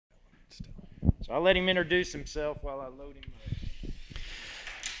So I'll let him introduce himself while I load him up.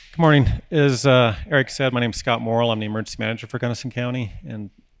 Good morning. As Eric said, my name is Scott Morrill. I'm the emergency manager for Gunnison County,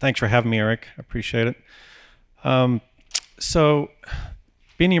 and thanks for having me, Eric. I appreciate it. So,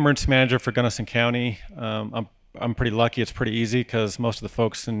 being the emergency manager for Gunnison County, I'm pretty lucky. It's pretty easy because most of the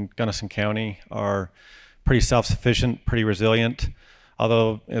folks in Gunnison County are pretty self-sufficient, pretty resilient.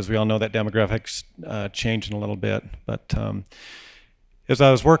 Although, as we all know, that demographics changing a little bit. But as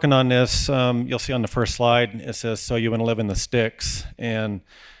I was working on this, you'll see on the first slide, it says, "So you want to live in the sticks?" And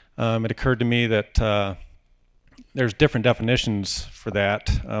it occurred to me that there's different definitions for that.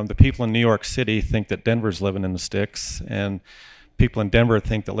 The people in New York City think that Denver's living in the sticks, and people in Denver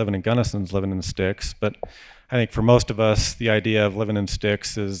think that living in Gunnison's living in the sticks. But I think for most of us, the idea of living in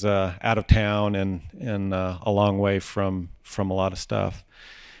sticks is out of town and a long way from a lot of stuff.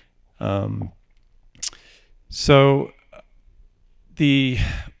 So the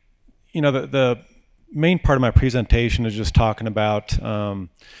main part of my presentation is just talking about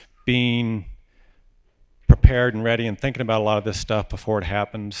being prepared and ready and thinking about a lot of this stuff before it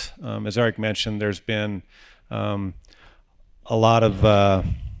happens. As Eric mentioned, there's been a lot of,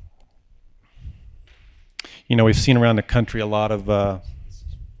 we've seen around the country a lot of, okay,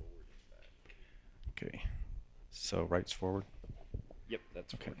 so right's forward. Yep,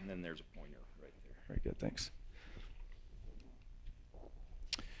 that's okay. Forward, and then there's a pointer right there. Very good, thanks.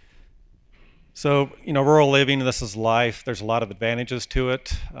 So, rural living, this is life. There's a lot of advantages to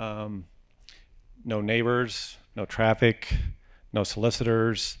it. No neighbors, no traffic, no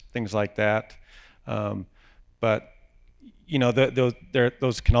solicitors, things like that. But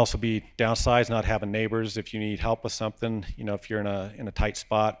those can also be downsides, not having neighbors. If you need help with something, if you're in a tight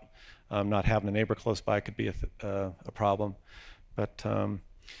spot, not having a neighbor close by could be a problem. But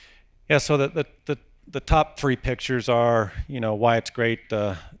yeah, so the top three pictures are, why it's great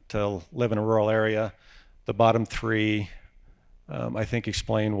to live in a rural area. The bottom three, I think,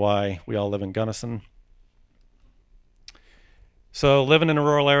 explain why we all live in Gunnison. So living in a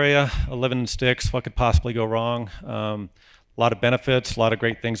rural area, living in sticks, what could possibly go wrong? A lot of benefits, a lot of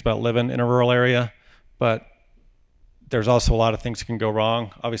great things about living in a rural area, but there's also a lot of things that can go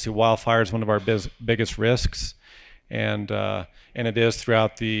wrong. Obviously, wildfire is one of our biggest risks, and it is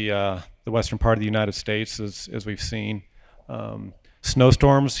throughout the western part of the United States, as we've seen.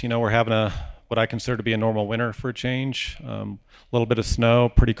 Snowstorms, we're having what I consider to be a normal winter for a change. A little bit of snow,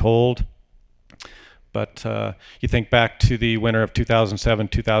 pretty cold. But you think back to the winter of 2007,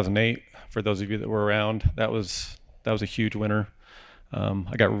 2008, for those of you that were around, that was a huge winter.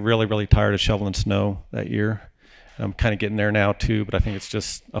 I got really, really tired of shoveling snow that year. I'm kind of getting there now too, but I think it's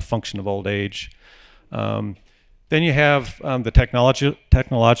just a function of old age. Then you have the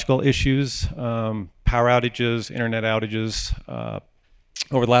technological issues, power outages, internet outages.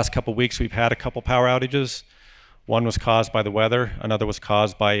 Over the last couple of weeks, we've had a couple power outages. One was caused by the weather. Another was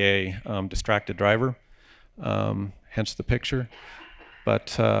caused by a distracted driver, hence the picture.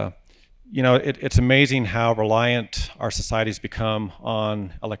 But it's amazing how reliant our society's become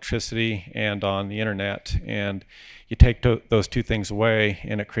on electricity and on the internet. And you take those two things away,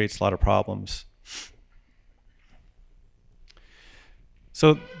 and it creates a lot of problems.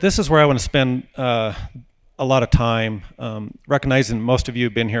 So this is where I want to spend a lot of time, recognizing most of you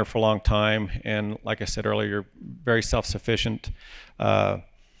have been here for a long time, and like I said earlier, you're very self-sufficient. But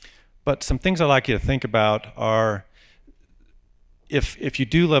some things I'd like you to think about are, if you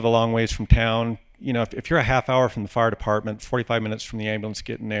do live a long ways from town, if you're a half hour from the fire department, 45 minutes from the ambulance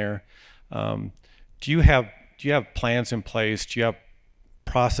getting there, do you have plans in place? Do you have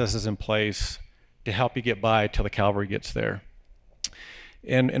processes in place to help you get by till the cavalry gets there?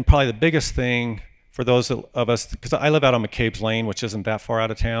 And probably the biggest thing for those of us, because I live out on McCabe's Lane, which isn't that far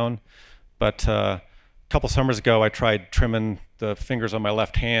out of town, but a couple summers ago I tried trimming the fingers on my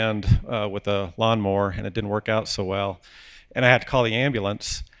left hand with a lawnmower, and it didn't work out so well. And I had to call the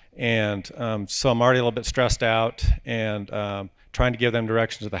ambulance, and so I'm already a little bit stressed out, and trying to give them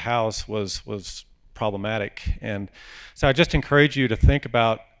directions to the house was problematic. And so I just encourage you to think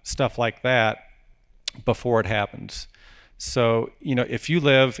about stuff like that before it happens. So, if you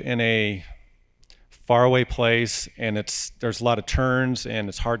live in a faraway place and there's a lot of turns and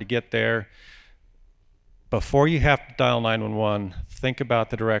it's hard to get there, before you have to dial 911, think about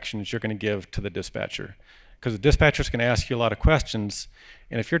the directions you're going to give to the dispatcher. Because the dispatcher's going to ask you a lot of questions,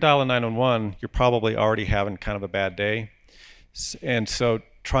 and if you're dialing 911, you're probably already having kind of a bad day. And so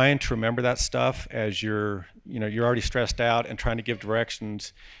trying to remember that stuff as you're already stressed out and trying to give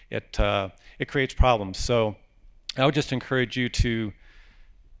directions, it creates problems. So I would just encourage you to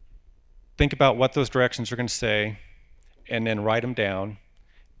think about what those directions are going to say, and then write them down,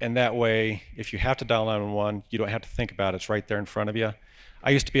 and that way, if you have to dial 911, you don't have to think about it. It's right there in front of you.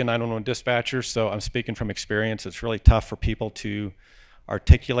 I used to be a 911 dispatcher, so I'm speaking from experience. It's really tough for people to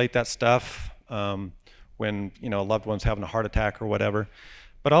articulate that stuff when a loved one's having a heart attack or whatever.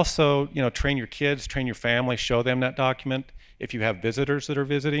 But also, train your kids, train your family, show them that document. If you have visitors that are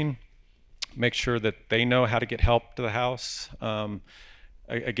visiting, make sure that they know how to get help to the house.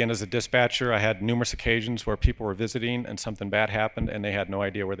 Again, as a dispatcher, I had numerous occasions where people were visiting and something bad happened and they had no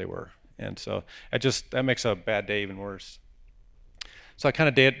idea where they were. And so that makes a bad day even worse. So I kind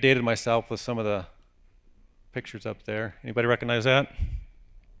of dated myself with some of the pictures up there. Anybody recognize that?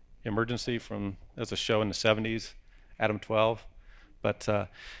 Emergency as a show in the 70s, Adam 12. But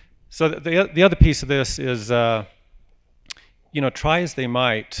so the other piece of this is, try as they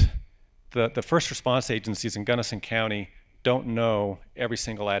might, the first response agencies in Gunnison County don't know every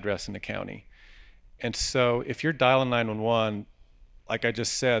single address in the county. And so if you're dialing 911, like I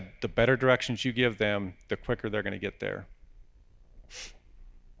just said, the better directions you give them, the quicker they're going to get there.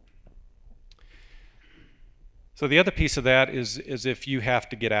 So the other piece of that is if you have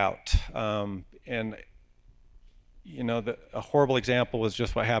to get out. A horrible example was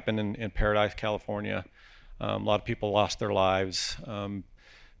just what happened in Paradise, California. A lot of people lost their lives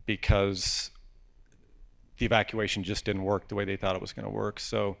because the evacuation just didn't work the way they thought it was going to work.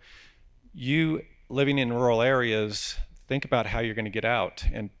 So you living in rural areas, think about how you're going to get out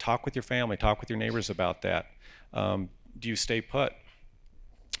and talk with your family, talk with your neighbors about that. Do you stay put?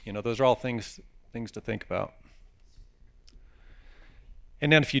 Those are all things to think about.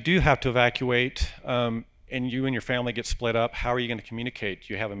 And then if you do have to evacuate and you and your family get split up, how are you going to communicate?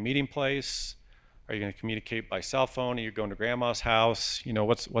 Do you have a meeting place? Are you going to communicate by cell phone? Are you going to grandma's house?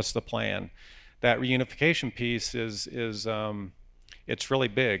 What's the plan? That reunification piece is it's really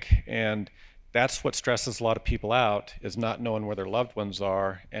big, and that's what stresses a lot of people out, is not knowing where their loved ones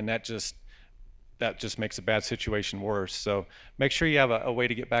are, and that just makes a bad situation worse. So make sure you have a way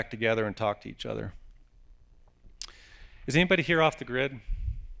to get back together and talk to each other. Is anybody here off the grid?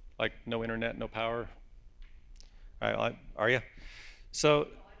 Like no internet, no power? All right, are you? So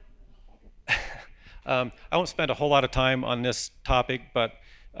I won't spend a whole lot of time on this topic, but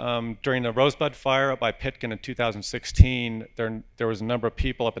during the Rosebud fire up by Pitkin in 2016, there was a number of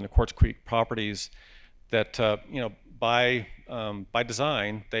people up in the Quartz Creek properties that, by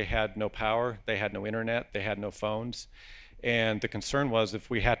design, they had no power, they had no internet, they had no phones, and the concern was if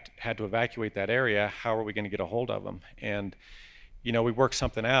we had to evacuate that area, how are we going to get a hold of them? And we worked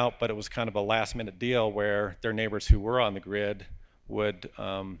something out, but it was kind of a last-minute deal where their neighbors who were on the grid would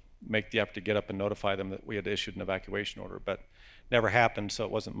make the effort to get up and notify them that we had issued an evacuation order, but never happened, so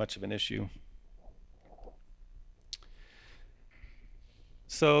it wasn't much of an issue.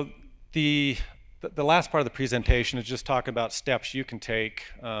 So the last part of the presentation is just talking about steps you can take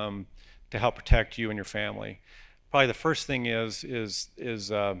to help protect you and your family. Probably the first thing is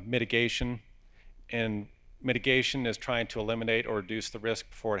mitigation, and mitigation is trying to eliminate or reduce the risk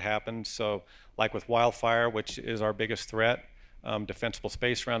before it happens. So like with wildfire, which is our biggest threat, defensible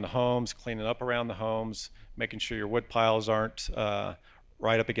space around the homes, cleaning up around the homes, making sure your wood piles aren't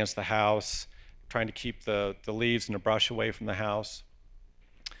right up against the house, trying to keep the leaves and the brush away from the house.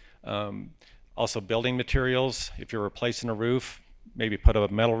 Also building materials, if you're replacing a roof, maybe put a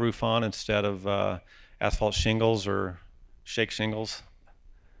metal roof on instead of asphalt shingles or shake shingles.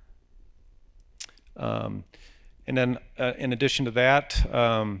 And then in addition to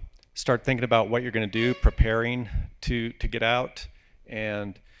that, start thinking about what you're going to do, preparing to get out,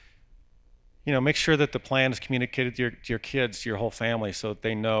 and make sure that the plan is communicated to your kids, to your whole family, so that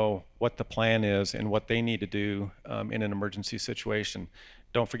they know what the plan is and what they need to do in an emergency situation.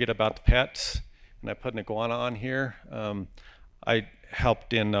 Don't forget about the pets, and I put an iguana on here. I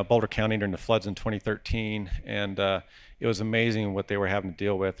helped in Boulder County during the floods in 2013, and it was amazing what they were having to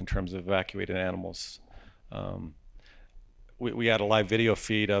deal with in terms of evacuated animals. We had a live video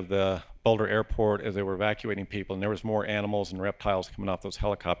feed of the Boulder airport as they were evacuating people, and there was more animals and reptiles coming off those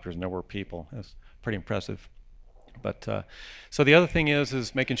helicopters than there were people. It was pretty impressive. But so the other thing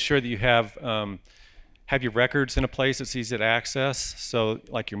is making sure that you have your records in a place that's easy to access. So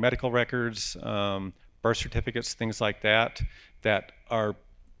like your medical records, birth certificates, things like that are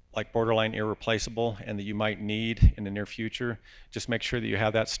like borderline irreplaceable and that you might need in the near future. Just make sure that you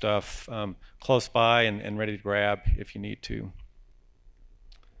have that stuff close by and ready to grab if you need to.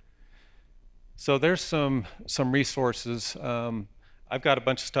 So there's some resources. I've got a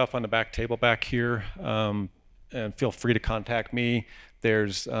bunch of stuff on the back table back here, and feel free to contact me.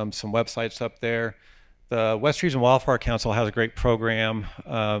 There's some websites up there. The West Region Wildfire Council has a great program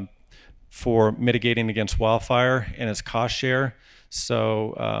for mitigating against wildfire, and it's cost share.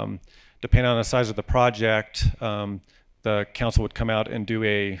 So depending on the size of the project, the council would come out and do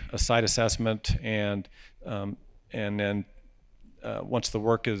a site assessment, and then once the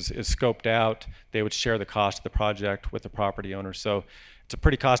work is scoped out, they would share the cost of the project with the property owner. So it's a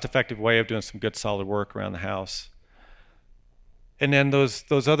pretty cost-effective way of doing some good solid work around the house. And then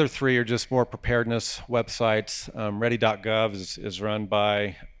those other three are just more preparedness websites. Ready.gov is run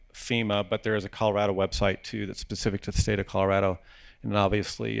by FEMA, but there is a Colorado website too that's specific to the state of Colorado, and then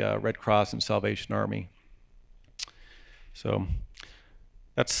obviously Red Cross and Salvation Army. So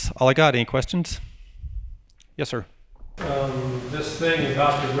that's all I got. Any questions? Yes, sir. This thing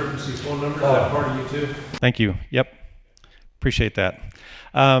about the emergency phone number, is that part of you too? Thank you. Yep. Appreciate that.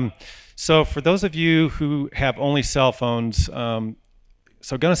 So for those of you who have only cell phones,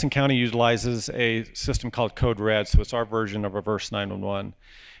 so Gunnison County utilizes a system called Code Red, so it's our version of Reverse 911.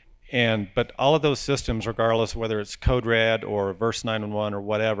 But all of those systems, regardless of whether it's Code Red or Reverse 911 or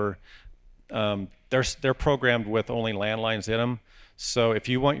whatever, they're programmed with only landlines in them. So if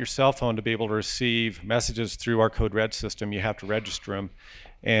you want your cell phone to be able to receive messages through our Code Red system, you have to register them.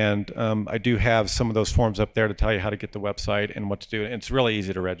 And I do have some of those forms up there to tell you how to get the website and what to do. And it's really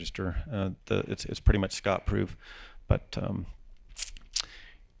easy to register. It's pretty much Scott-proof. But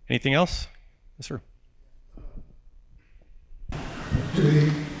anything else? Yes, sir.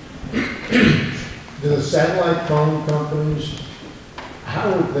 Do the satellite phone companies,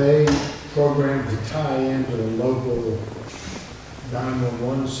 how are they programmed to tie into the local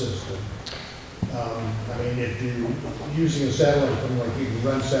 911 system? I mean, if you're using a satellite phone, like you can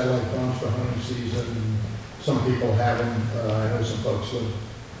run satellite phones for hunting season, some people have them. I know some folks live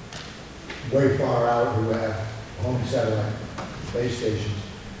way far out who have home satellite base stations.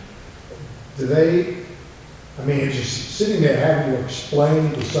 Do they, I mean, it's just sitting there having to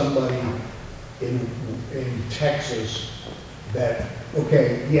explain to somebody in Texas that,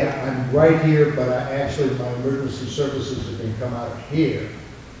 okay, yeah, I'm right here, but actually my emergency services are going to come out here.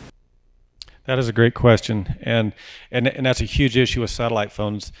 That is a great question, and that's a huge issue with satellite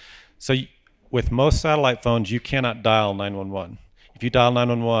phones. So with most satellite phones, you cannot dial 911. If you dial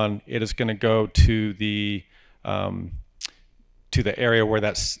 911, it is going to go to the area where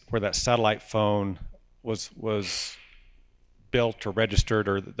that satellite phone was built or registered,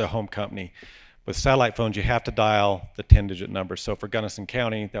 or the home company. With satellite phones, you have to dial the 10-digit number. So for Gunnison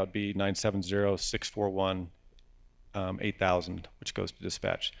County, that would be 970-641. 8,000, which goes to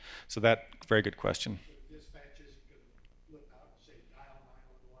dispatch. So that, very good question. Dispatch isn't going to flip out and say dial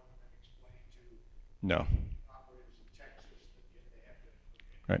 911 and then explain to No. operators in Texas that they have to.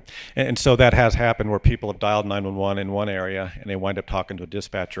 Right. And so that has happened where people have dialed 911 in one area and they wind up talking to a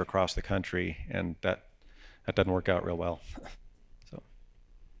dispatcher across the country, and that doesn't work out real well. So,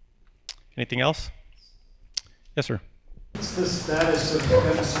 anything else? Yes, sir. What's the status of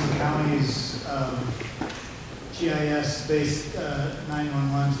Gunnison County's GIS-based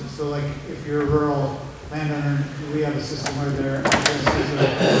 911s? So like if you're a rural landowner, do we have a system where their addresses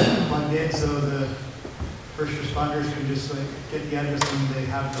are plugged in so the first responders can just like get the address and they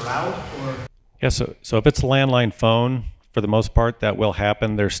have the route? Or Yeah, so if it's a landline phone, for the most part, that will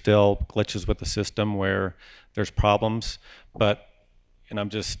happen. There's still glitches with the system where there's problems, but, and I'm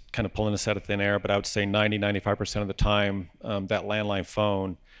just kind of pulling this out of thin air, but I would say 90-95% of the time, that landline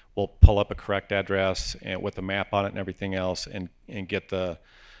phone will pull up a correct address and with a map on it and everything else, and get the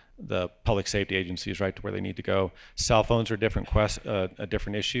public safety agencies right to where they need to go. Cell phones are a different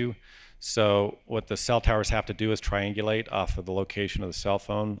issue. So what the cell towers have to do is triangulate off of the location of the cell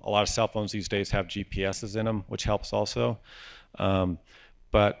phone. A lot of cell phones these days have GPSs in them, which helps also.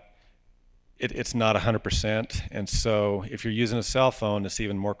 But it's not 100%. And so if you're using a cell phone, it's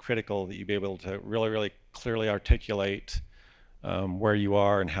even more critical that you be able to really, really clearly articulate where you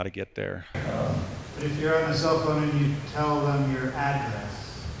are and how to get there. but if you're on a cell phone and you tell them your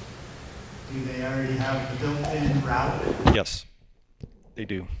address, do they already have the built-in route? Yes, they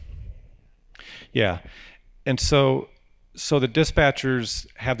do. Yeah, and so the dispatchers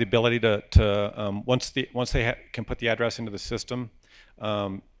have the ability to once they can put the address into the system,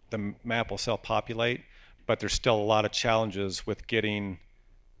 the map will self-populate, but there's still a lot of challenges with getting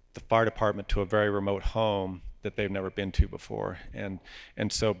the fire department to a very remote home that they've never been to before, and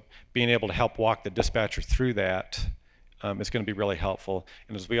so being able to help walk the dispatcher through that is going to be really helpful.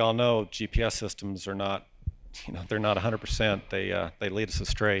 And as we all know, GPS systems are not, they're not 100%. They lead us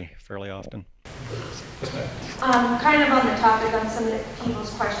astray fairly often. Kind of on the topic on some of the people's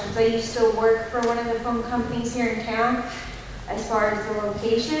questions. I used to work for one of the phone companies here in town as far as the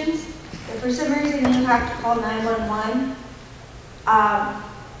locations. If for some reason you have to call 911,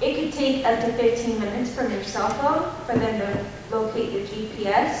 it could take up to 15 minutes from your cell phone for them to locate your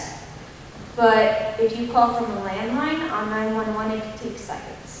GPS. But if you call from a landline on 911, it could take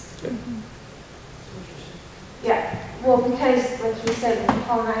seconds. Yeah, well, because like you said, when you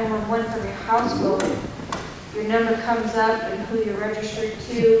call 911 from your house phone, your number comes up and who you're registered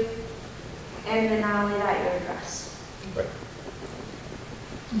to, and then not only that, your address. Right.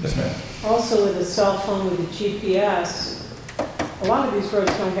 Yes, ma'am. Also with a cell phone with a GPS, a lot of these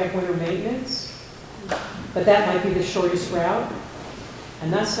roads don't have winter maintenance, but that might be the shortest route.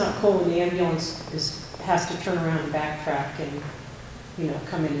 And that's not cool when the ambulance has to turn around and backtrack and, you know,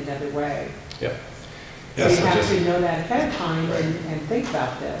 come in another way. Yep. So you have to know that ahead of time and think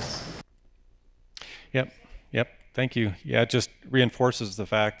about this. Yep. Thank you. Yeah, it just reinforces the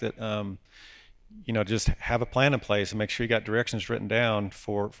fact that, you know, just have a plan in place and make sure you got directions written down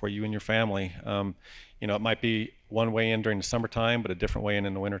for you and your family. You know, it might be one way in during the summertime, but a different way in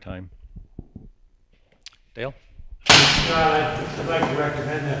the wintertime. Dale? Scott, I'd like to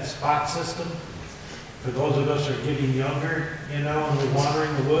recommend that spot system for those of us who are getting younger, you know, and we're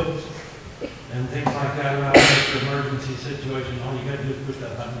wandering the woods and things like that around the emergency situation. All you gotta do is push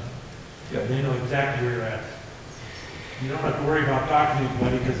that button. Yep. They know exactly where you're at. You don't have to worry about talking to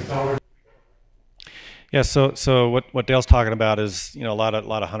anybody because it's already. Yeah, so what Dale's talking about is, you know, a lot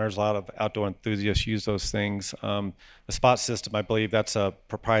of hunters, a lot of outdoor enthusiasts use those things. The spot system, I believe that's a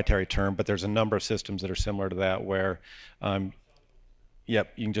proprietary term, but there's a number of systems that are similar to that where,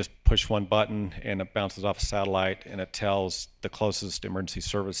 yep, you can just push one button and it bounces off a satellite and it tells the closest emergency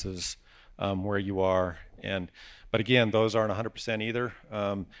services where you are. But again, those aren't 100% either.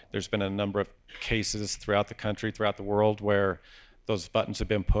 There's been a number of cases throughout the country, throughout the world, where those buttons have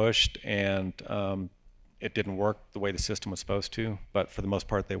been pushed and it didn't work the way the system was supposed to, but for the most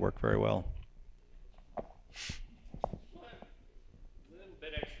part, they work very well. A little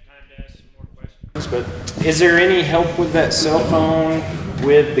bit extra time to ask some more questions. But is there any help with that cell phone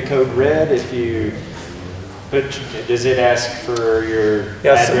with the code red? If you put, does it ask for your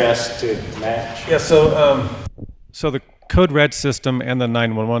address to match? Yeah, so the code red system and the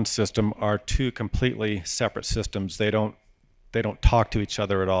 911 system are two completely separate systems. They don't talk to each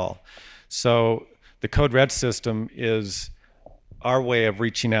other at all. So the code red system is our way of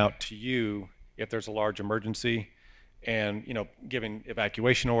reaching out to you if there's a large emergency and, you know, giving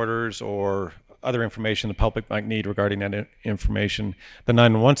evacuation orders or other information the public might need regarding that information. The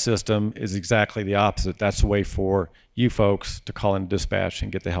 911 system is exactly the opposite. That's a way for you folks to call in dispatch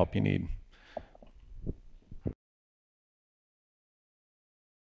and get the help you need.